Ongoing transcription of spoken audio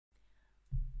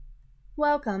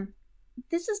Welcome.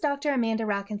 This is Dr. Amanda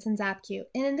Rackinson-Zapke,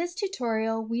 and in this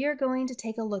tutorial, we are going to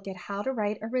take a look at how to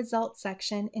write a results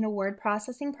section in a word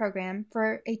processing program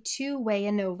for a two-way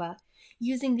ANOVA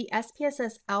using the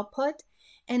SPSS output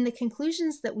and the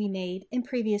conclusions that we made in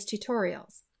previous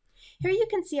tutorials. Here you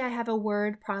can see I have a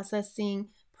word processing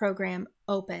program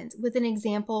opened with an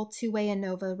example two-way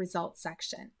ANOVA results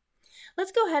section.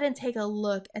 Let's go ahead and take a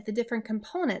look at the different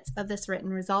components of this written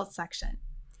results section.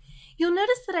 You'll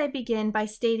notice that I begin by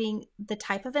stating the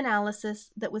type of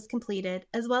analysis that was completed,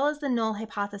 as well as the null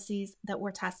hypotheses that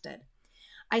were tested.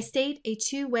 I state a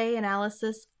two-way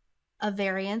analysis of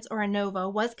variance, or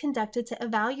ANOVA, was conducted to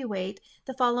evaluate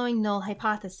the following null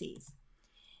hypotheses.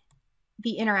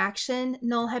 The interaction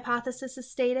null hypothesis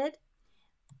is stated,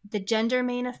 the gender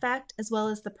main effect, as well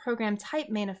as the program type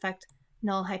main effect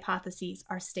null hypotheses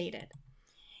are stated.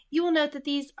 You will note that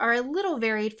these are a little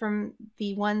varied from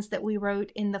the ones that we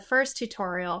wrote in the first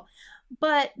tutorial,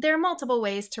 but there are multiple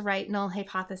ways to write null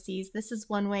hypotheses. This is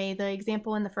one way. The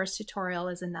example in the first tutorial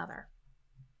is another.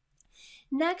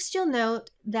 Next, you'll note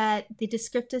that the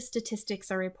descriptive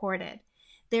statistics are reported.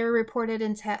 They're reported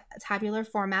in tabular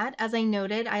format. As I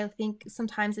noted, I think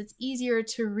sometimes it's easier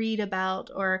to read about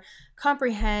or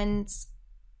comprehend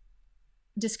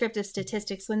descriptive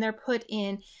statistics when they're put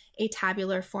in a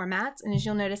tabular format. And as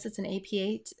you'll notice, it's an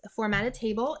APA formatted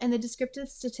table, and the descriptive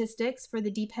statistics for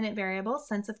the dependent variable,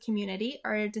 sense of community,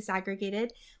 are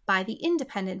disaggregated by the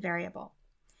independent variable.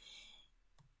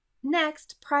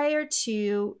 Next, prior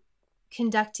to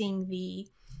conducting the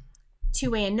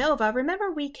two-way ANOVA,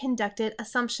 remember we conducted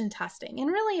assumption testing,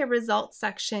 and really a results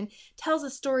section tells a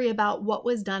story about what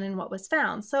was done and what was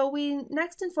found. So we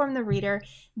next inform the reader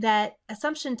that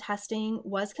assumption testing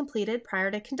was completed prior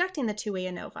to conducting the two-way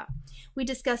ANOVA. We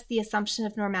discussed the assumption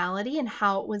of normality and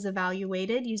how it was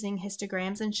evaluated using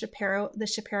histograms and the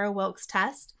Shapiro-Wilks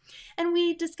test. And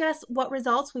we discussed what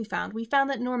results we found. We found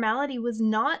that normality was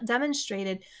not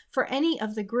demonstrated for any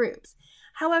of the groups.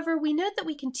 However, we note that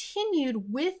we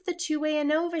continued with the two-way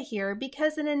ANOVA here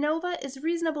because an ANOVA is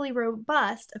reasonably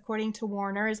robust, according to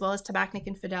Warner, as well as Tabachnik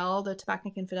and Fidel, though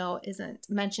Tabachnik and Fidel isn't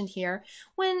mentioned here,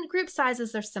 when group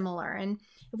sizes are similar. And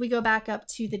if we go back up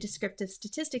to the descriptive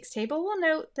statistics table, we'll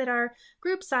note that our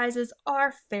group sizes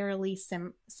are fairly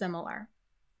similar.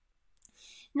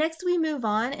 Next, we move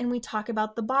on and we talk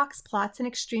about the box plots and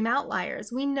extreme outliers.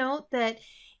 We note that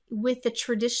with the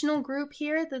traditional group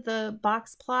here, the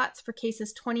box plots for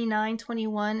cases 29,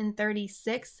 21, and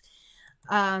 36,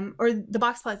 or the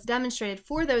box plots demonstrated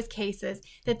for those cases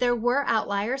that there were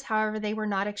outliers, however, they were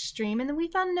not extreme, and then we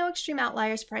found no extreme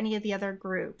outliers for any of the other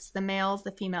groups, the males,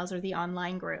 the females, or the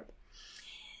online group.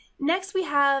 Next, we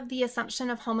have the assumption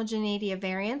of homogeneity of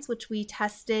variance, which we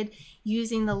tested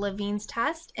using the Levine's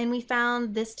test, and we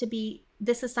found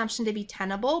this assumption to be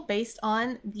tenable based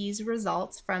on these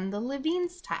results from the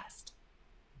Levine's test.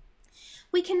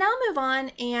 We can now move on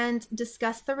and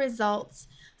discuss the results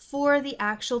for the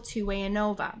actual two-way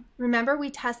ANOVA. Remember,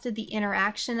 we tested the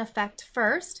interaction effect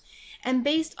first, and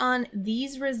based on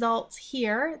these results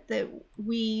here that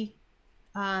we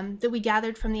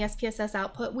gathered from the SPSS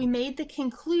output, we made the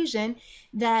conclusion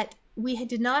that we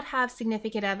did not have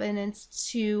significant evidence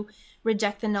to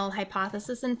reject the null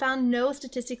hypothesis and found no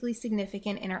statistically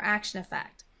significant interaction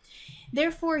effect.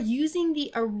 Therefore, using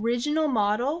the original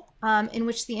model in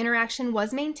which the interaction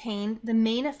was maintained, the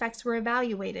main effects were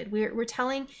evaluated. We're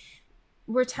telling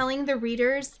the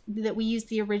readers that we used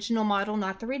the original model,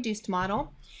 not the reduced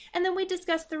model. And then we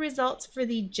discussed the results for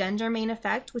the gender main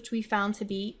effect, which we found to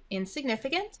be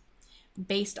insignificant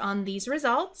based on these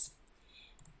results.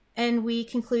 And we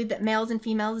conclude that males and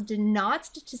females did not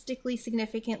statistically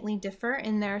significantly differ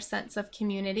in their sense of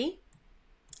community.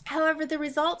 However, the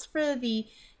results for the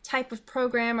type of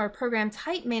program or program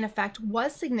type main effect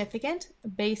was significant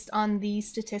based on the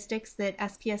statistics that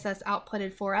SPSS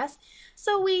outputted for us.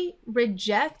 So we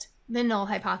reject the null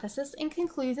hypothesis and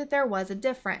conclude that there was a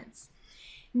difference.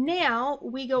 Now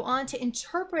we go on to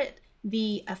interpret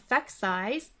the effect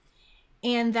size,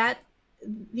 and that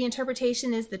the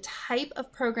interpretation is the type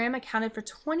of program accounted for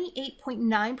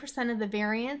 28.9% of the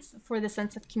variance for the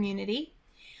sense of community.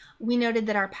 We noted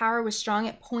that our power was strong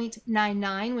at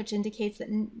 0.99, which indicates that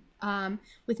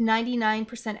with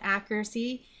 99%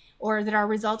 accuracy, or that our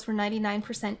results were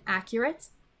 99% accurate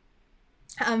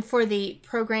for the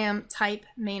program type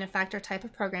main effect or type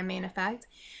of program main effect.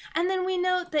 And then we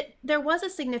note that there was a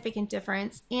significant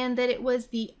difference and that it was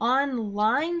the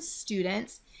online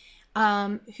students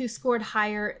who scored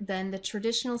higher than the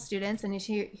traditional students. And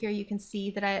here you can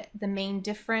see that the main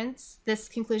difference, this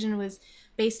conclusion was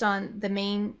based on the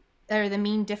main or the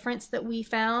mean difference that we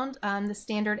found, the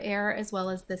standard error, as well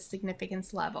as the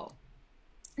significance level.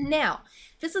 Now,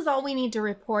 this is all we need to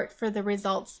report for the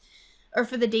results or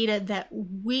for the data that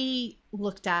we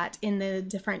looked at in the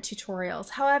different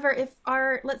tutorials. However, if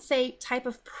our, let's say, type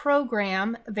of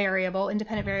program variable,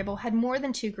 independent variable, had more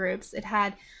than 2 groups, it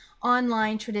had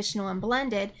online, traditional, and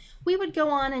blended, we would go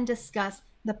on and discuss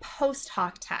the post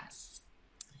hoc tests.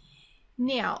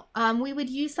 Now, we would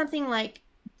use something like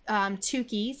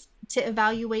Tukey's to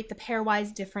evaluate the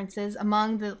pairwise differences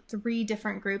among the 3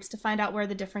 different groups to find out where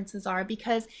the differences are,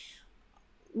 because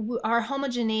our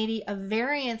homogeneity of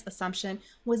variance assumption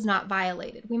was not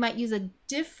violated. We might use a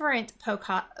different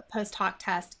post hoc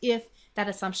test if that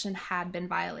assumption had been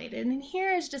violated. And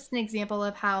here is just an example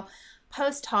of how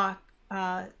post hoc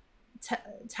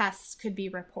tests could be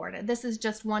reported. This is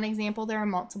just one example. There are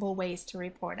multiple ways to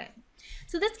report it.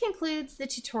 So this concludes the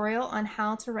tutorial on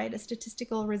how to write a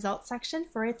statistical results section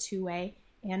for a two-way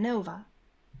ANOVA.